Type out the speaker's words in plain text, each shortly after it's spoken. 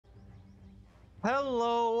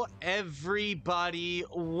Hello, everybody.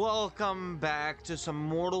 Welcome back to some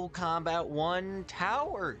Mortal Kombat 1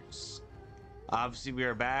 Towers. Obviously, we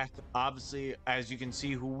are back. Obviously, as you can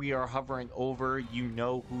see who we are hovering over, you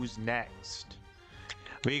know who's next.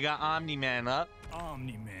 We got Omni-Man up.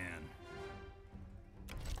 Omni-Man.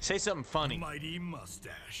 Say something funny. Mighty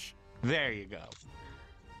mustache. There you go.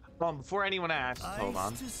 Before anyone asks, hold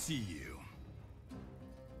on. Nice to see you.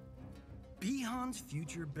 Bihan's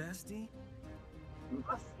future bestie?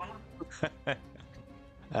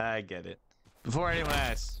 I get it. Before anyone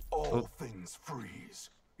asks, All things freeze,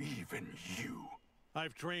 even you.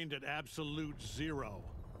 I've trained at absolute zero.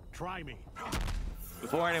 Try me.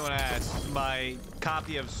 before anyone asks, my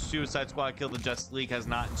copy of Suicide Squad Kill the Justice League has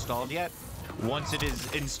not installed yet. Once it is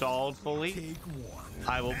installed fully, Take one.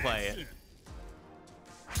 I will play it.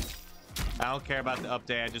 I don't care about the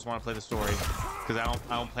update. I just want to play the story because I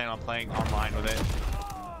don't plan on playing online with it.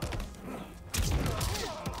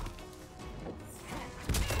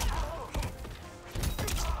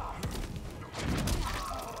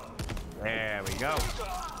 There we go.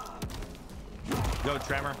 Go,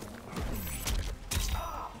 Tremor.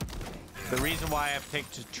 The reason why I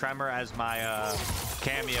picked Tremor as my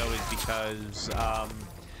cameo is because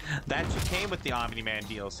that just came with the Omni-Man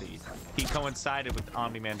DLC. He coincided with the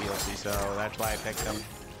Omni-Man DLC, so that's why I picked him.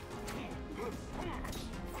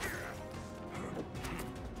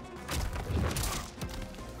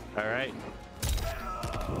 All right.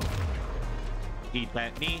 Eat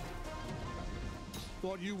that knee.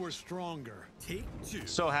 Thought you were stronger. Take two.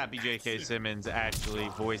 So happy J.K. Simmons actually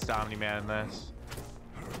voiced Omni-Man in this.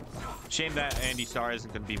 Shame that Andy Starr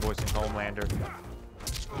isn't going to be voicing Homelander.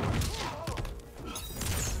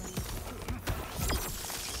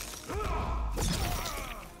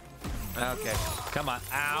 Okay, come on.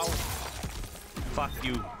 Ow. Fuck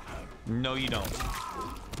you. No, you don't.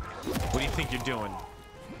 What do you think you're doing?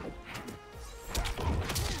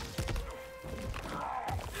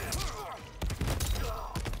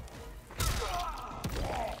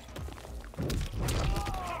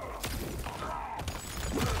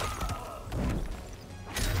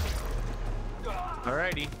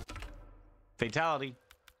 Alrighty. Fatality.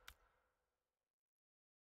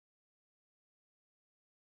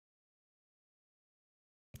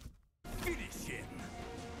 Finish him.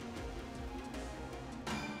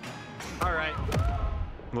 Alright.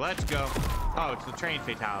 Let's go. Oh, it's the train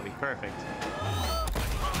fatality. Perfect.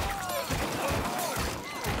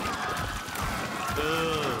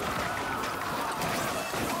 Ugh.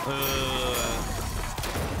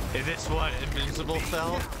 Is this what Invincible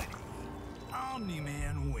felt?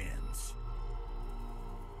 Omni-Man wins.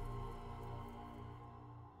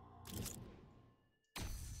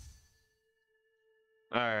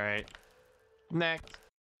 Alright. Next.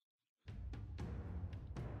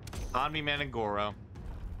 Omni-Man and Goro.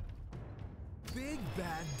 Big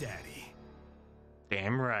Bad Daddy.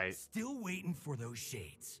 Damn right. Still waiting for those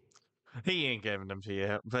shades. He ain't giving them to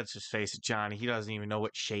you. Let's just face it, Johnny. He doesn't even know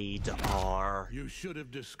what shades are. You should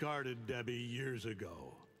have discarded Debbie years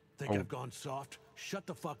ago. Think Oh. I've gone soft? Shut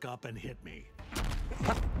the fuck up and hit me.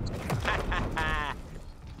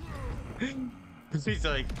 He's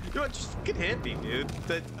like, you know what, just fucking hit me, dude.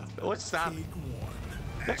 What's stopping? Take one.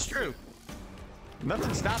 That's true.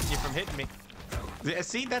 Nothing's stopping you from hitting me.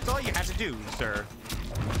 See, that's all you had to do, sir.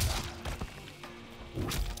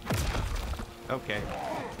 Okay.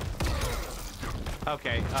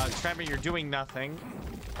 Okay, Tremor, you're doing nothing.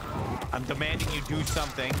 I'm demanding you do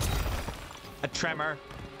something. A Tremor.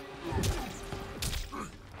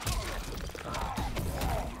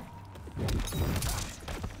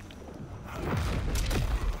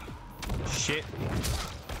 Shit.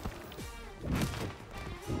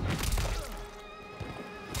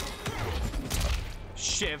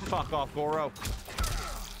 Shit, fuck off, Goro.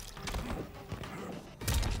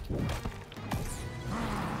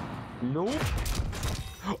 Nope.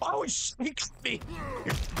 Oh, he shakes me.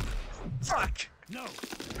 Fuck. No.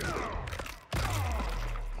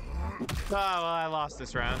 Oh, well, I lost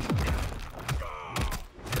this round.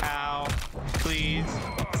 Ow. Please.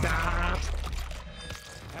 Stop.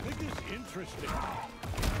 I think it's interesting.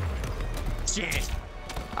 Shit.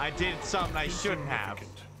 I did something I shouldn't have.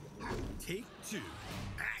 Take two.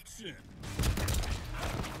 Action.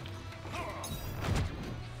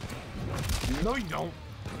 No, you don't.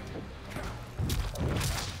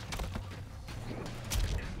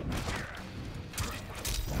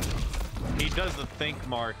 He does the think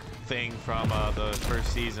mark thing from the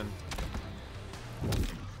first season.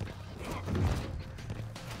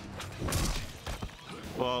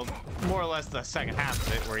 Well, more or less the second half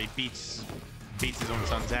of it, where he beats his own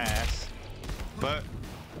son's ass. But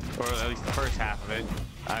Or at least the first half of it.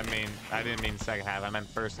 I mean, I didn't mean the second half. I meant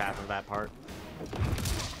first half of that part.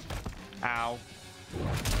 Ow.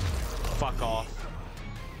 Fuck off.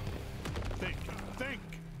 Think.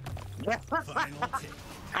 Final take.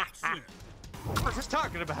 Action. We're just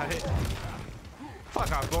talking about it.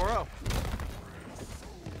 Fuck off, Goro.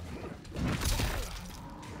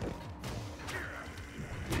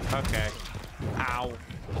 Okay. Ow.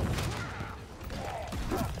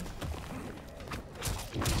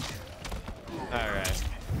 Alright.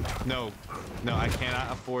 No. No, I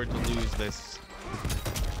cannot afford to lose this.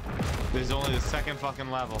 This is only the second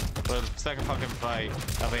fucking level. Or the second fucking fight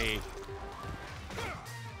of 8.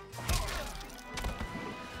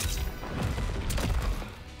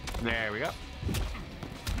 There we go.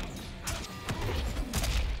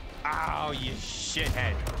 Ow, you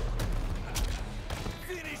shithead.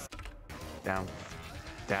 Down.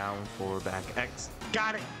 Down, forward, back, X.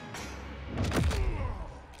 Got it!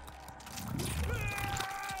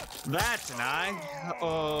 That's an eye.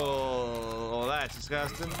 Oh, that's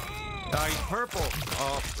disgusting. Oh, he's purple.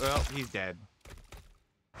 Oh, well, he's dead.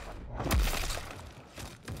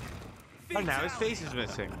 Oh, now his face is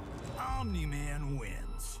missing. Omni-Man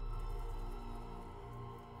wins.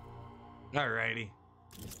 Alrighty.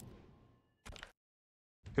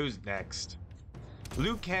 Who's next?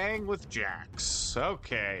 Liu Kang with Jax.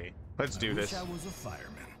 Okay, let's do this. I was a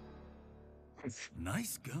fireman.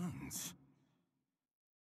 Nice guns.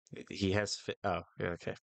 He has oh, yeah,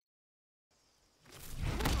 okay.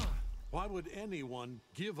 Why would anyone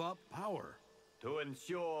give up power? To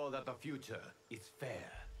ensure that the future is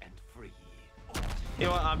fair and free. You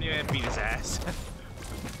know what? Omni-Man beat his ass.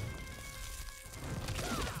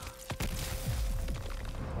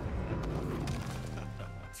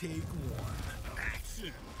 Take 1.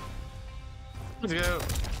 Action. Let's go.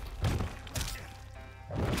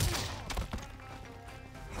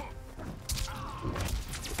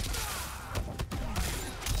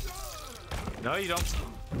 No, you don't.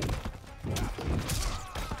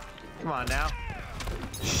 Come on now.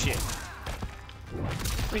 Shit.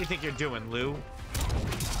 What do you think you're doing, Lou?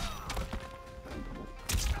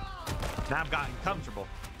 Now I've gotten comfortable.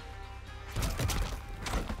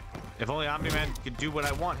 If only Omni-Man could do what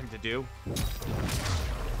I want him to do.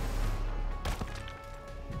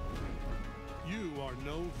 You are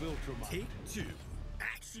no Viltrumite. Take 2.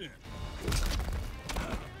 Action.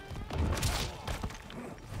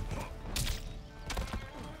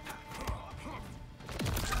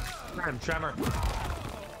 Damn, Tremor.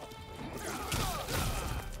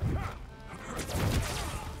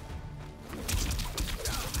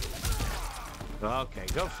 Okay,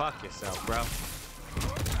 go fuck yourself, bro.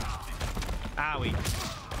 Owie.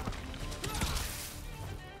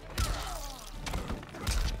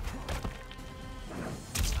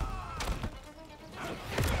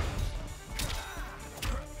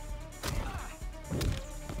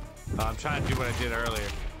 Oh, I'm trying to do what I did earlier.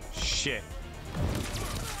 Shit.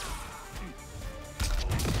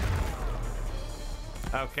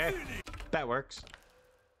 Okay, that works.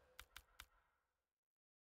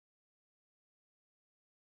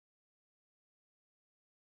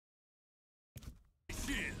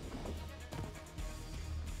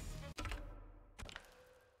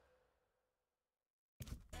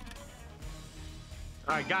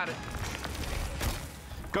 All right, got it.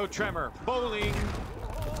 Go, Tremor. Bowling.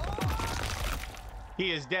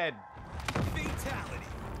 He is dead. Fatality.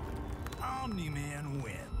 Omni-Man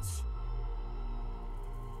wins.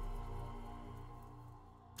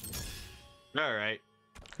 All right.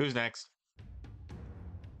 Who's next?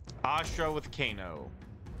 Astra with Kano.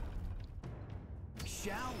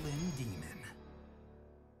 Shaolin Demon.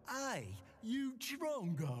 You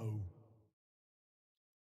Drongo.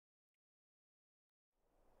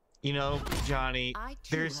 You know, Johnny, I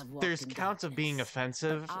too there's have walked in counts of being darkness,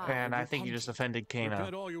 offensive, but I and I think you repent. just offended Repent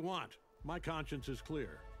Kano. all you want. My conscience is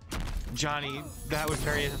clear. Johnny, that was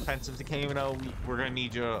very offensive to Kano. We're gonna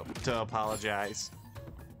need you to apologize.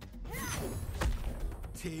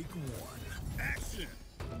 Take 1. Action.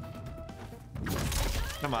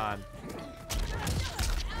 Come on.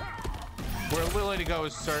 We're willing to go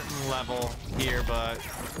a certain level here, but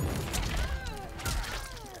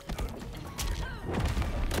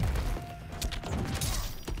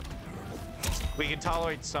we can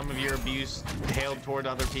tolerate some of your abuse hailed toward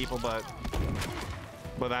other people, but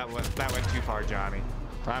that went too far, Johnny.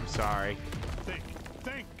 I'm sorry. Think.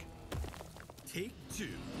 Take 2.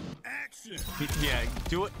 Action. Yeah,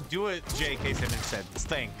 do what J.K. Simmons said.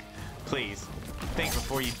 Think, please. Think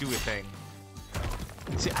before you do a thing.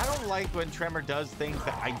 See, I don't like when Tremor does things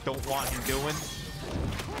that I don't want him doing.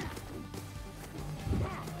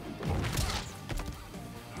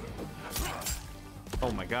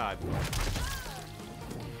 Oh my god.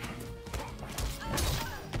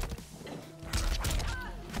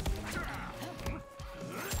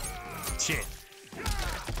 Shit.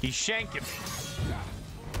 He's shanking me.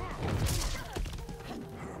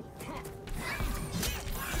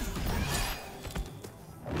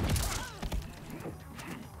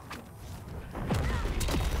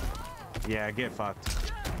 Yeah, get fucked.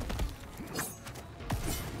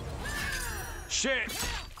 Shit!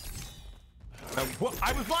 What?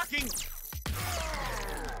 I was blocking!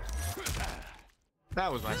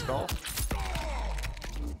 That was my skull.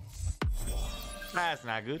 That's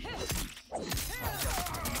not good.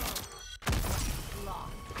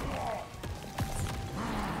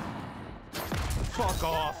 Fuck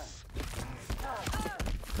off!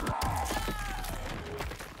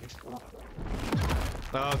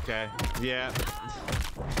 Okay, yeah.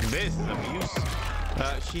 This is abuse.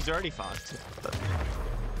 She's already fucked.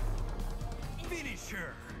 Finish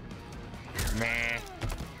her. Nah.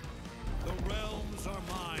 The realms are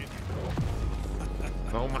mine.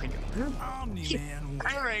 Oh my god. Omni-Man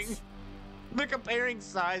Comparing. wins. They're comparing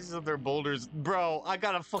sizes of their boulders. Bro, I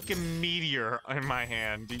got a fucking meteor in my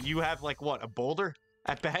hand. Do you have, like, what, a boulder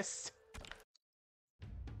at best?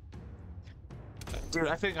 Dude,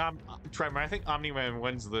 I think Tremor, I think Omni-Man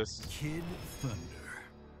wins this. Kid Thunder.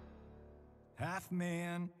 Half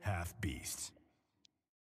man, half beast.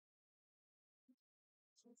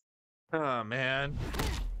 Oh, man.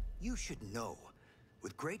 You should know.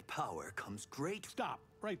 With great power comes great... Stop,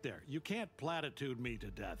 right there. You can't platitude me to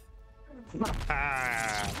death.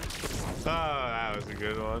 Ah. Oh, that was a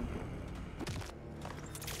good one.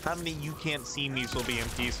 How many you can't see me's will be in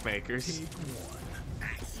Peacemakers? Take one.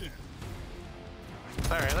 Action.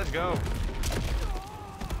 Alright, let's go.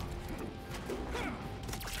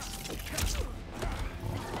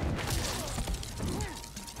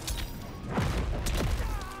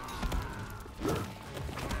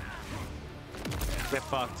 Get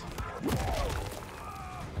fucked.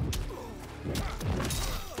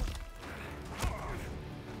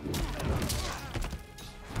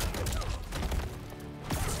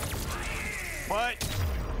 What?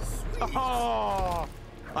 Oh!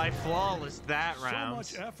 I flawless that round.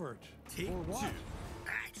 So much effort. Take For what? two.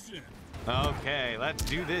 Action. Okay, let's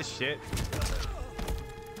do this shit.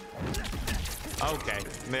 Okay,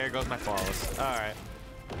 there goes my flawless. Alright.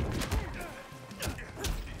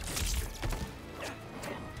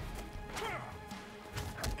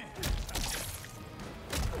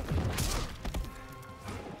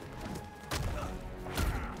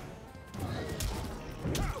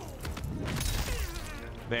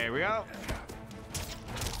 There we go.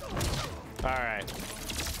 Alright.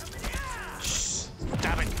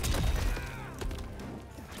 Stop it.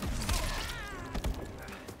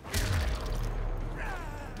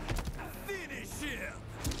 Finish him.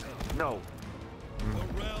 No.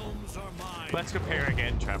 The realms are mine. Let's compare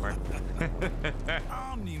again, Tremor.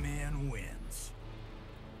 Omni-Man wins.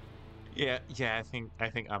 yeah, I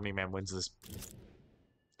think Omni-Man wins this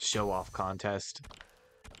show-off contest.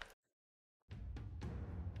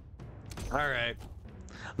 Alright.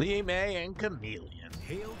 Lee May and Chameleon.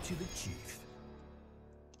 Hail to the chief.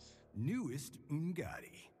 Newest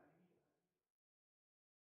Ungadi.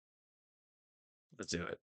 Let's do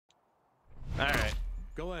it. Alright.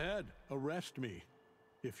 Go ahead, arrest me,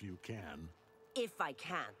 if you can. If I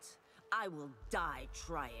can't, I will die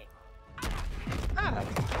trying.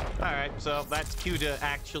 Alright, so that's cue to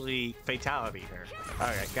actually fatality here.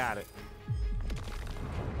 Alright, got it.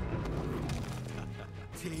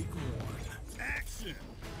 Take one. Action.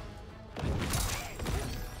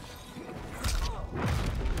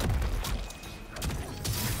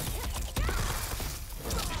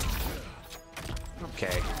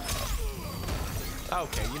 Okay.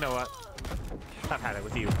 Okay, you know what? I've had it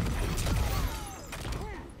with you.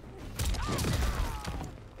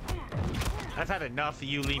 I've had enough of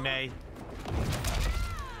you, Lee May.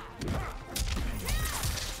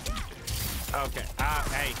 Okay.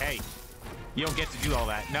 Hey. You don't get to do all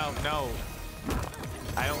that. No.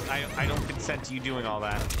 I don't consent to you doing all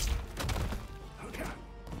that.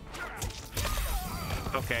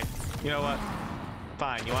 Okay. You know what?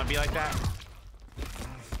 Fine. You want to be like that?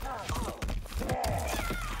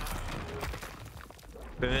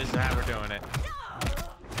 This is how we're doing it.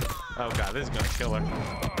 Oh god, this is gonna kill her.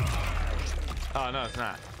 Oh no, it's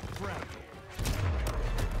not. Friend,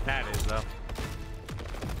 That is though.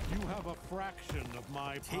 you have a fraction of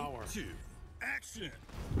my power. Take two. Action.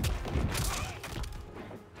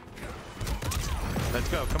 Let's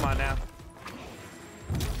go. Come on now.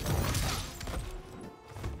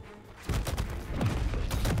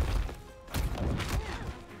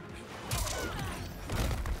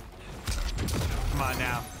 on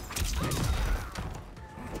now.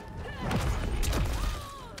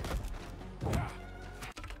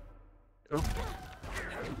 Oh.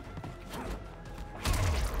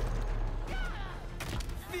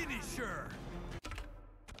 Finisher.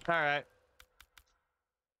 All right.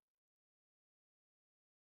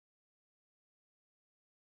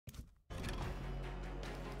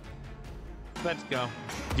 Let's go.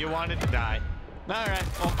 You wanted to die. All right.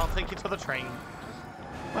 Well, I'll take you to the train.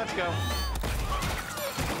 Let's go.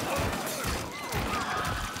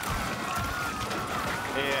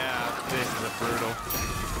 Yeah, this is a brutal.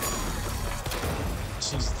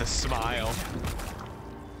 Jeez, the smile.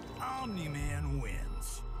 Omni-Man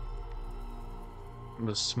wins.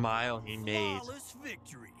 The smile he made. Flawless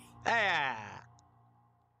victory. Ah.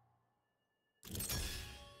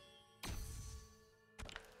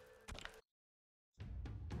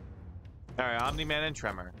 All right, Omni-Man and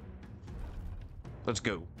Tremor. Let's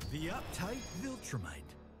go. The uptight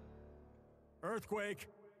Viltrumite. Earthquake.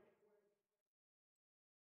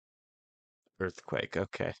 Earthquake,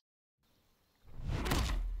 okay.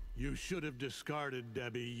 You should have discarded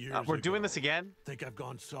Debbie years We're ago. doing this again? Think I've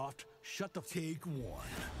gone soft? Shut the Take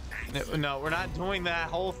one. No, we're not doing that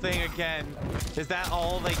whole thing again. Is that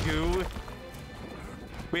all they do?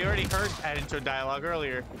 We already heard that intro dialogue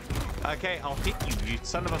earlier. Okay, I'll hit you, you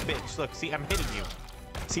son of a bitch. Look, see, I'm hitting you.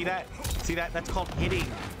 See that? See that? That's called hitting.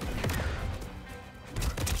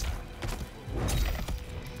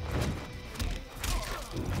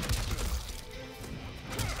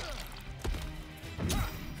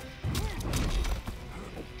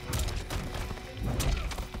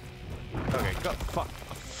 Okay, go.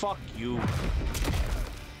 Fuck you.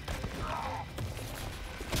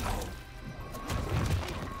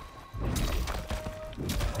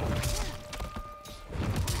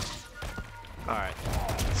 Alright.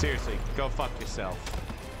 Seriously, go fuck yourself.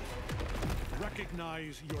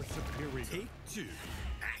 Recognize your superior. Take two.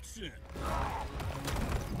 Action.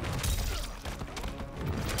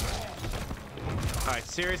 Alright,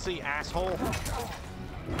 seriously, asshole.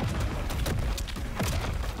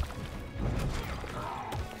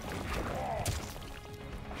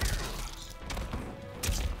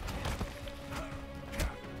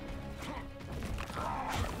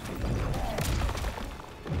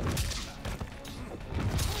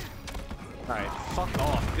 Alright, fuck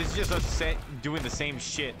off. This is just us doing the same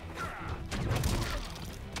shit.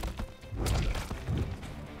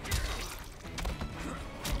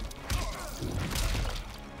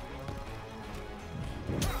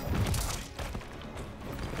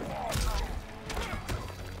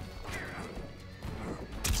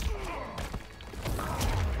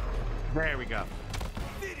 There we go.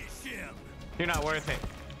 Finish him. You're not worth it.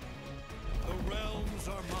 The realms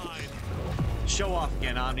are mine. Show off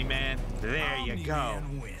again, Omni-Man. There you go.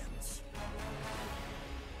 Omni-Man wins.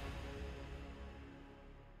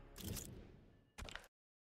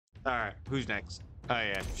 Alright, who's next? Oh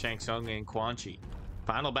yeah, Shang Tsung and Quan Chi.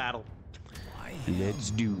 Final battle.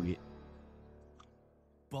 Let's do it.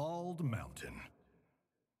 Bald Mountain.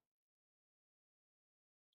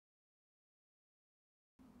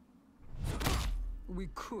 We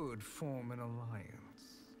could form an alliance.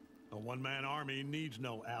 A one-man army needs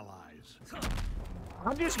no allies.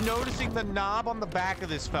 I'm just noticing the knob on the back of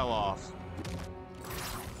this fell off.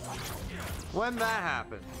 When that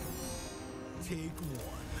happened? Take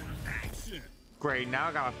one. Action. Great, now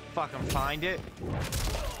I gotta fucking find it.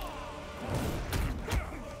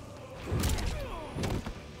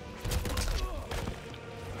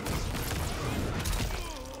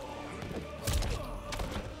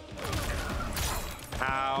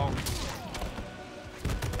 Ow.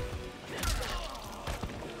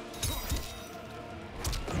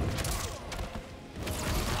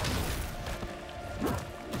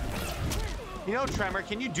 You know, Tremor,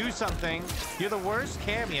 can you do something? You're the worst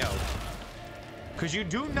cameo. Because you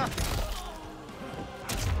do nothing.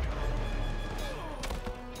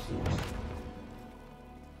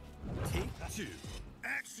 Take two.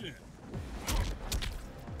 Action.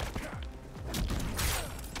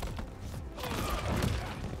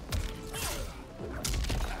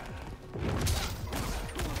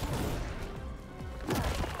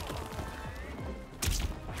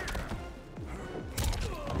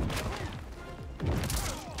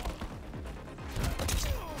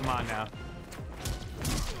 Come on now.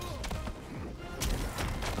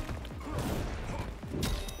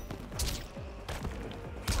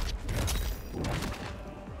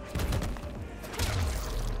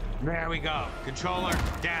 There we go. Controller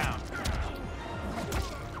down.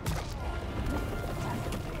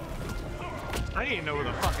 I didn't even know where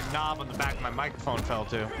the fucking knob on the back of my microphone fell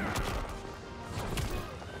to.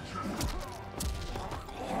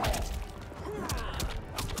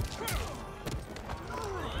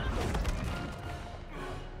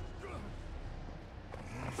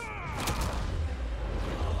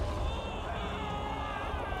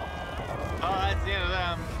 that's the end of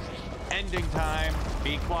them. Ending time.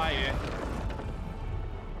 Be quiet.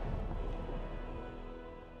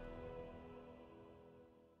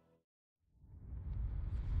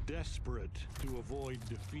 Desperate to avoid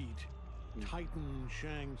defeat, Titan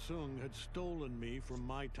Shang Tsung had stolen me from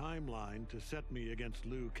my timeline to set me against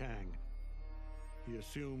Liu Kang. He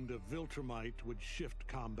assumed a Viltrumite would shift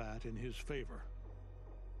combat in his favor.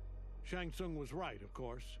 Shang Tsung was right, of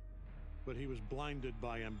course, but he was blinded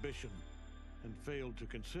by ambition and failed to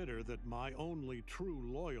consider that my only true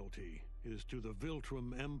loyalty is to the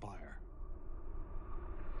Viltrum Empire.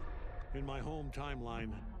 In my home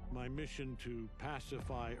timeline, my mission to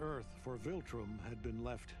pacify Earth for Viltrum had been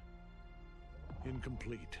left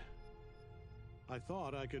incomplete. I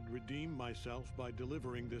thought I could redeem myself by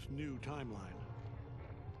delivering this new timeline.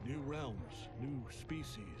 New realms, new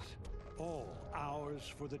species, all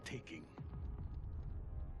ours for the taking.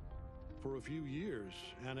 For a few years,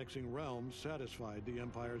 annexing realms satisfied the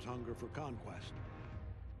Empire's hunger for conquest.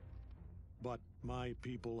 But my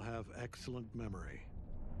people have excellent memory.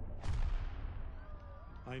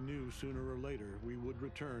 I knew sooner or later we would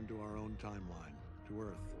return to our own timeline, to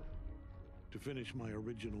Earth, to finish my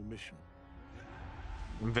original mission.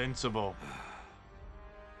 Invincible.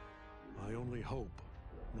 I only hope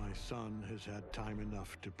my son has had time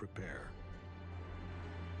enough to prepare.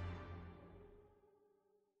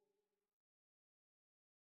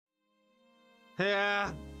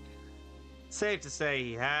 Yeah. Safe to say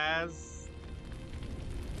he has.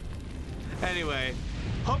 Anyway,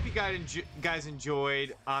 hope you guys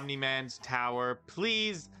enjoyed Omni-Man's Tower.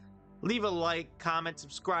 Please leave a like, comment,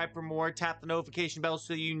 subscribe for more. Tap the notification bell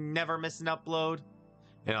so you never miss an upload.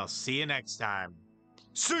 And I'll see you next time.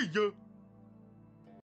 See ya!